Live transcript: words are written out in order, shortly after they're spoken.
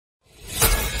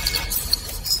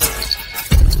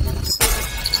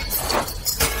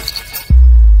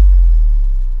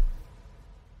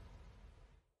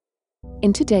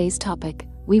In today's topic,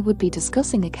 we would be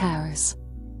discussing ECOWAS.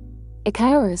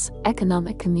 ECOWAS,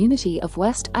 Economic Community of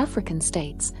West African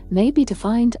States, may be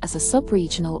defined as a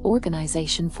sub-regional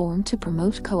organization formed to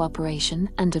promote cooperation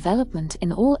and development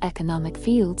in all economic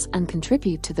fields and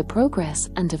contribute to the progress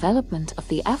and development of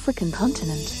the African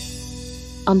continent.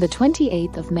 On the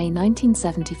 28th of May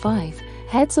 1975,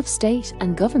 heads of state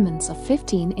and governments of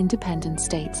 15 independent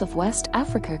states of West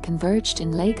Africa converged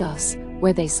in Lagos,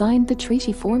 where they signed the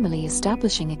treaty formally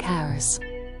establishing ECOWAS.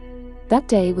 That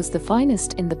day was the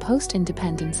finest in the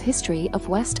post-independence history of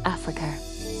West Africa.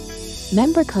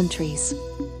 Member countries.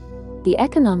 The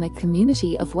Economic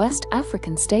Community of West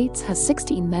African States has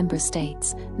 16 member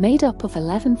states, made up of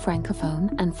 11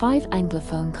 Francophone and 5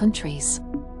 Anglophone countries.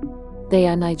 They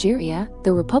are Nigeria,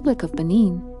 the Republic of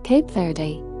Benin, Cape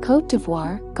Verde, Côte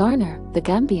d'Ivoire, Ghana, the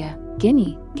Gambia,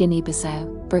 Guinea,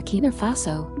 Guinea-Bissau, Burkina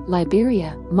Faso,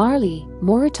 Liberia, Mali,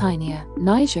 Mauritania,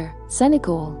 Niger,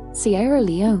 Senegal, Sierra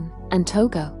Leone, and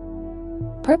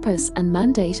Togo. Purpose and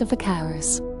mandate of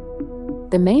ECOWAS.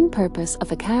 The main purpose of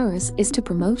ECOWAS is to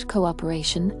promote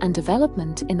cooperation and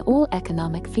development in all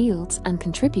economic fields and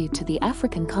contribute to the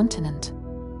African continent.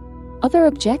 Other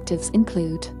objectives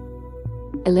include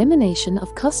elimination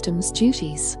of customs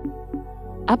duties,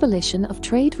 abolition of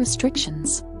trade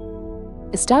restrictions,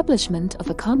 establishment of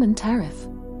a common tariff,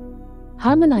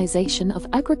 harmonization of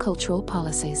agricultural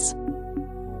policies,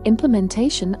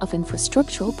 implementation of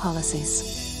infrastructural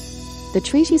policies. The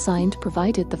treaty signed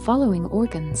provided the following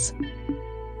organs: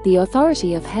 the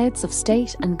authority of heads of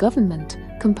state and government,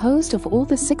 composed of all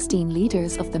the 16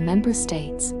 leaders of the member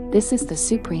states. This is the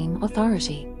supreme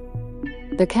authority.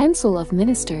 The Council of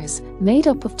Ministers, made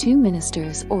up of 2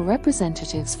 ministers or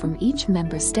representatives from each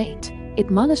member state.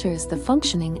 It monitors the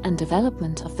functioning and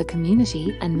development of the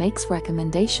community and makes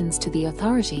recommendations to the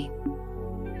authority.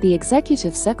 The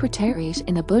Executive Secretariat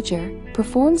in Abuja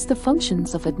performs the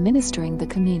functions of administering the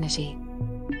community.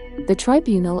 The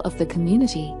Tribunal of the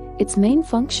Community, its main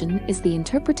function is the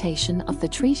interpretation of the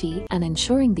treaty and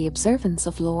ensuring the observance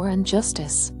of law and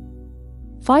justice.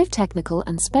 5 technical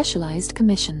and specialized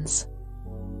commissions.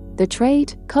 The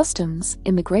Trade, Customs,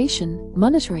 Immigration,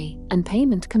 Monetary, and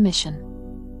Payment Commission.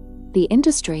 The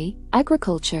Industry,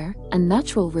 Agriculture, and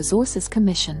Natural Resources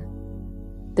Commission.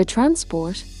 The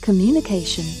Transport,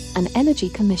 Communication, and Energy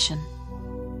Commission.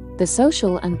 The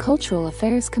Social and Cultural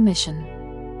Affairs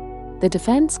Commission. The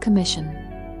Defense Commission.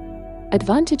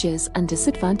 Advantages and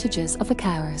disadvantages of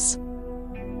ECOWAS.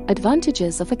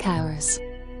 Advantages of ECOWAS.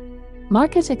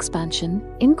 Market expansion,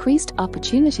 increased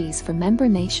opportunities for member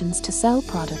nations to sell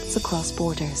products across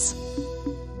borders.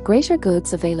 Greater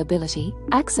goods availability,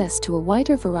 access to a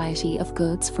wider variety of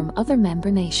goods from other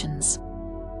member nations.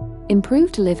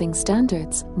 Improved living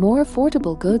standards, more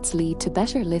affordable goods lead to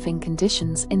better living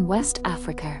conditions in West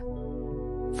Africa.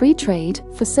 Free trade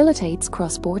facilitates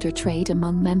cross-border trade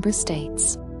among member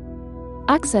states.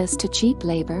 Access to cheap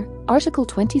labor, Article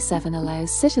 27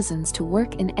 allows citizens to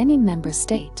work in any member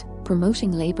state,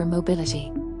 promoting labor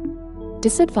mobility.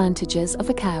 Disadvantages of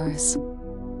ECOWAS.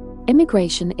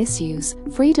 Immigration issues,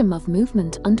 freedom of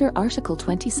movement under Article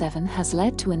 27 has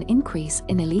led to an increase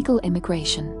in illegal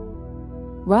immigration.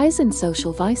 Rise in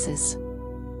social vices.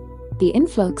 The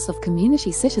influx of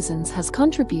community citizens has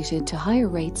contributed to higher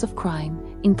rates of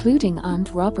crime, including armed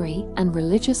robbery and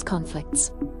religious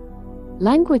conflicts.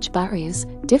 Language barriers,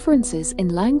 differences in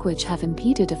language have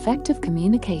impeded effective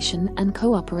communication and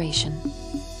cooperation.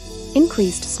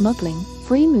 Increased smuggling,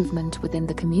 free movement within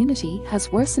the community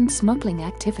has worsened smuggling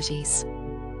activities.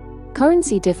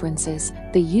 Currency differences,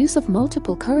 the use of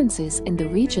multiple currencies in the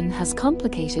region has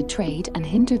complicated trade and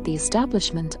hindered the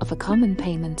establishment of a common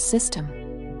payment system.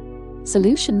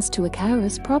 Solutions to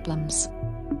ECOWAS problems.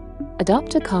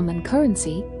 Adopt a common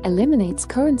currency, eliminates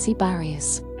currency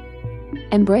barriers.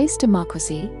 Embrace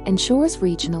democracy, ensures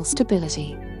regional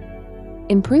stability.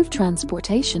 Improve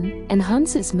transportation,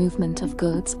 enhances movement of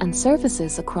goods and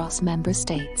services across member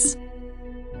states.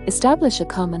 Establish a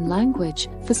common language,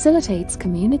 facilitates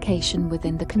communication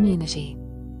within the community.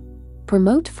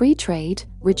 Promote free trade,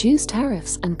 reduce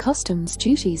tariffs and customs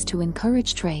duties to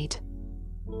encourage trade.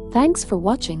 Thanks for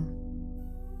watching.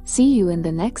 See you in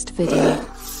the next video.